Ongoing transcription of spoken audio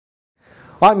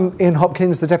I'm Ian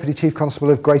Hopkins, the Deputy Chief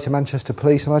Constable of Greater Manchester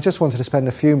Police, and I just wanted to spend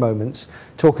a few moments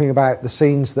talking about the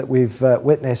scenes that we've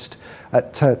witnessed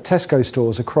at Tesco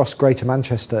stores across Greater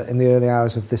Manchester in the early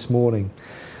hours of this morning.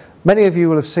 Many of you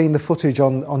will have seen the footage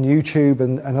on YouTube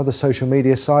and other social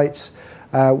media sites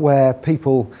where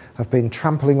people have been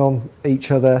trampling on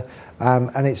each other,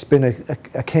 and it's been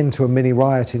akin to a mini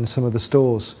riot in some of the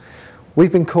stores.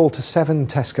 We've been called to 7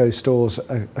 Tesco stores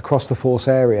across the Force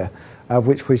area,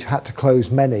 which we've had to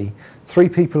close many. 3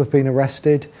 people have been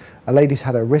arrested, a lady's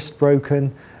had her wrist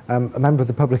broken, a member of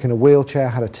the public in a wheelchair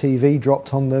had a TV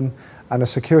dropped on them, and a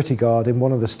security guard in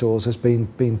one of the stores has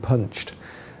been punched.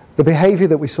 The behaviour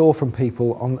that we saw from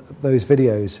people on those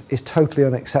videos is totally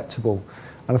unacceptable,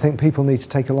 and I think people need to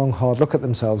take a long hard look at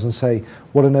themselves and say,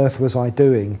 what on earth was I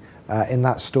doing in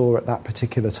that store at that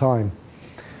particular time?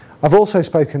 I've also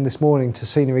spoken this morning to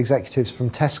senior executives from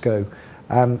Tesco.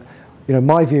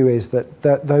 My view is that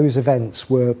those events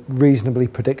were reasonably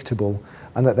predictable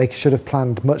and that they should have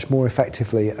planned much more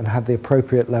effectively and had the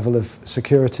appropriate level of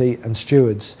security and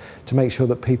stewards to make sure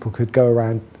that people could go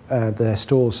around their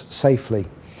stores safely.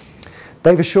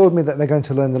 They've assured me that they're going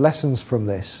to learn the lessons from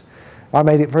this. I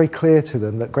made it very clear to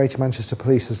them that Greater Manchester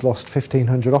Police has lost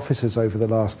 1,500 officers over the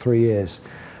last 3 years,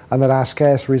 and that our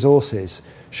scarce resources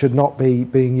should not be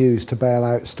being used to bail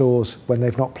out stores when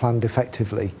they've not planned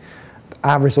effectively.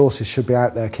 Our resources should be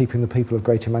out there keeping the people of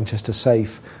Greater Manchester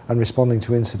safe and responding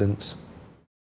to incidents.